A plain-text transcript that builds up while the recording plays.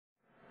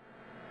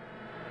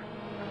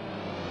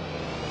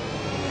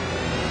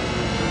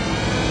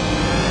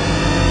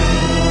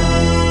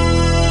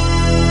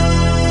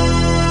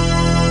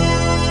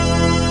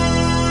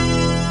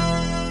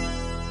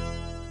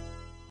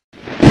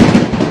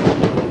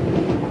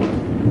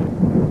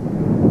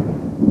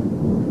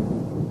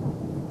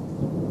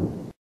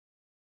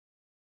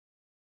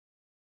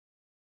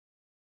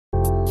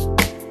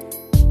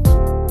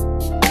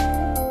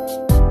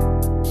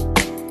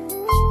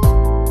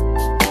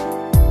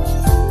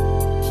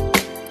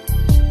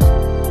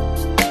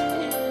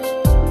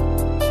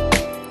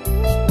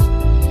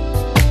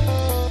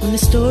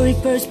story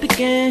first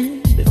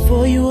began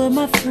before you were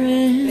my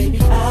friend. Baby,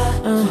 I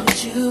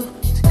want you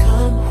to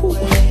come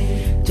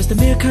away. Just a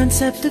mere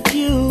concept of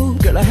you.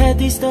 Girl, I had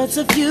these thoughts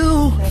of you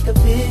like a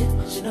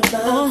vision of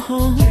love,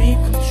 dream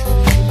come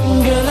true.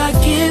 Girl, I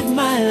give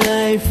my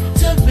life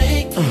to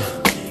make you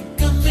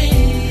think of me.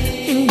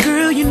 And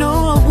girl, you know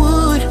I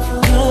would,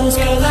 'cause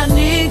girl, I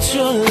need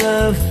your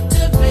love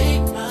to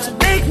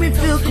make me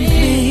feel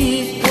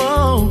complete.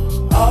 Whoa.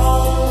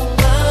 All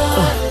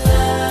my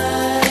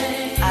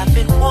life I've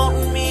been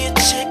wanting me a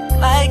chick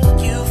like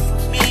you for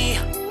me.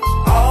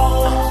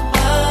 all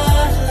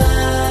my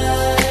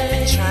life.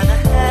 Been trying to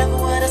have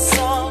what I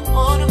saw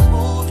on a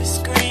movie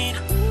screen.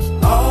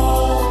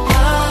 All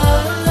my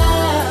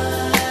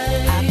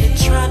life I've been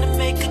trying to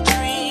make a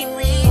dream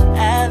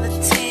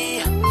reality.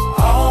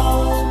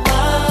 all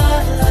my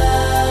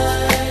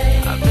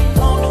life. I've been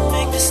wanting to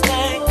make this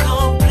thing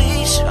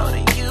complete,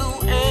 shorty, you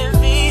and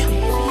me.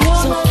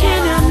 So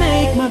can I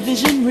make my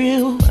vision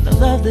real? The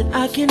love that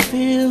I can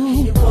feel.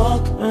 You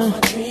walk my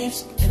dreams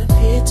and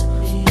appear to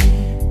me.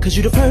 'Cause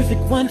you're the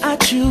perfect one I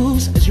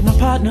choose. As you're my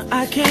partner,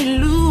 I can't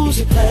lose.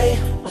 You play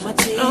on my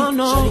team. Oh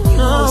no, shawty, you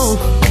no.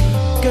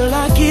 must Girl,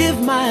 I give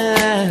my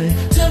life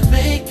to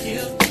make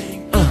you think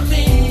of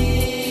me.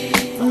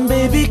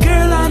 Baby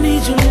girl, I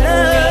need your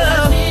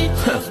love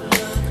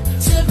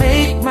To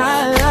make my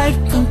life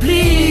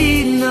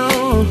complete. No,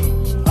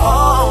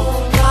 all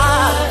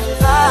my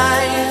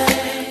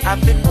life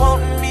I've been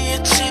wanting me a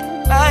chick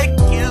like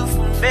you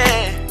for me.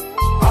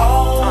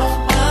 all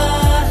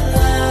my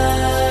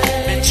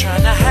life. Been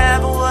trying to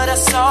have what I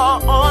saw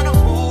on a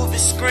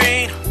movie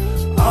screen.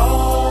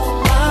 All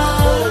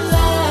my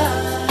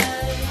life.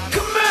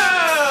 Come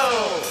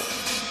on,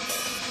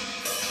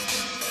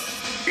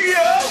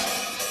 yeah.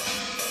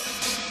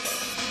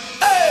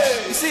 Hey,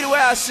 you see the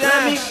way I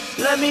shine?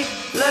 Let me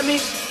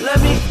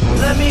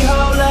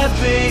hold that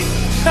beat.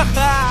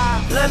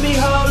 Let me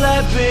hold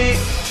that beat.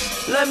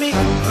 Let me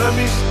hold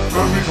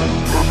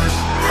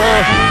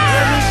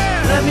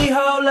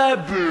that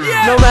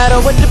beat. No matter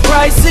what the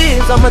price is,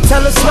 I'ma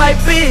tell her swipe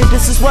it.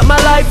 This is what my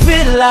life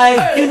is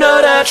like. You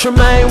know that,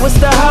 Tremaine, what's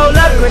the hold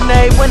up?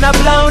 Grenade when I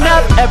blown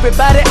up,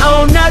 everybody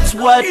on nuts.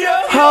 What?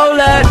 Hold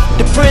up,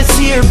 the prince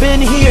here,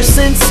 been here,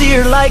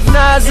 sincere like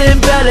Nas and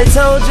Belly.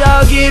 Told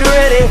y'all get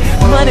ready.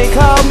 Money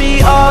call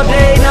me all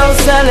day, no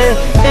selling.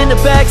 In the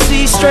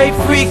backseat, straight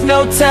freak,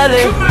 no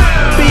telling.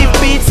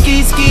 Beat,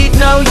 ski,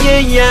 no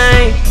yin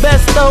yang.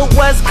 Best of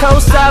West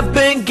Coast, I've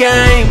been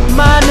game.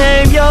 My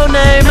name, your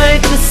name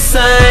ain't the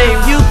same.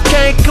 You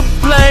can't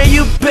complain,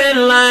 you been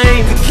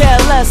lame. Could care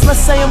less, let's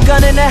say I'm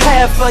gunning a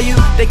half for you.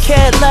 They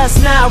cared less,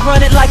 now I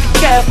run it like a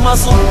calf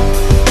muscle.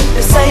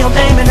 They say I'm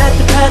aiming at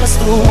the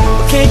pedestal,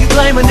 but can you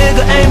blame a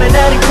nigga aiming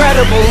at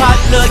incredible? Hot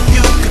nut,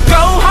 you could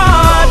go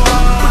hard.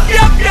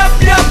 Yup,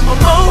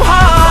 I'm on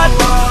hard.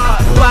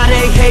 Why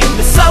they hate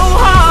me so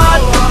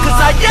hard? 'Cause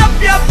I yup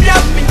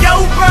in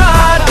your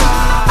broad.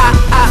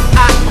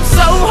 I'm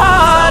so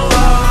hard.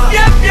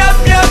 Yup,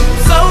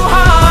 so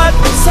hard.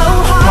 So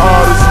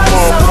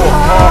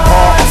hard.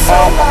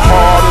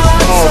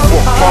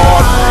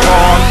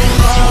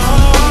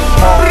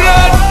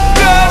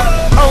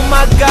 Oh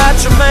my God,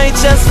 Tremaine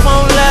just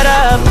won't let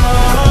up.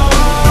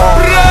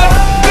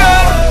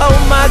 Oh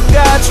my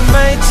God,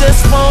 Tremaine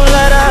just won't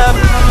let up.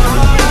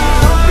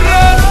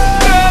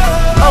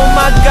 Oh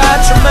my God,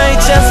 Tremaine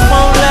just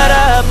won't let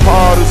up.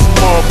 Hardest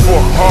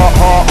motherfucker,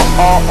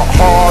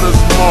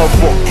 hardest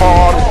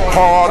motherfucker,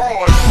 hard.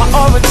 My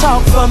aura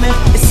talk for me,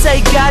 it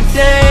say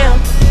goddamn.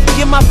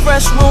 Give my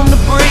fresh room to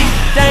breathe.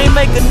 They ain't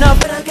make enough,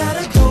 but I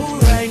gotta go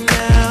right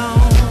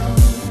now.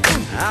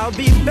 I'll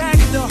be back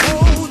to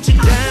hold you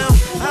down.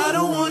 I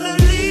don't wanna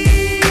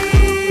leave,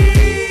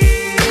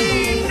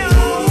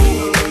 no.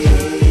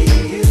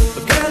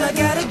 But girl, I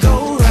gotta go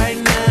right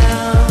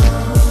now.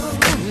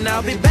 And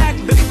I'll be back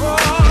before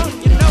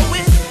you know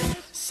it.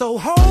 So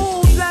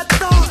hold that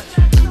thought.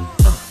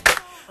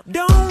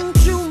 Don't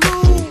you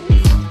move.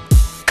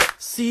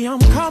 See, I'm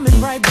coming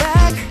right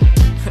back.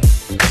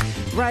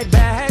 Right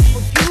back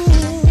for you.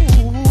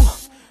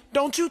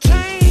 Don't you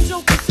change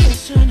your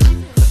position.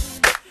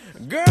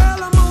 Girl,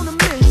 I'm on a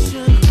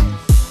mission.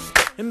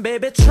 And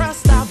baby,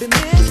 trust I'll be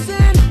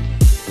missing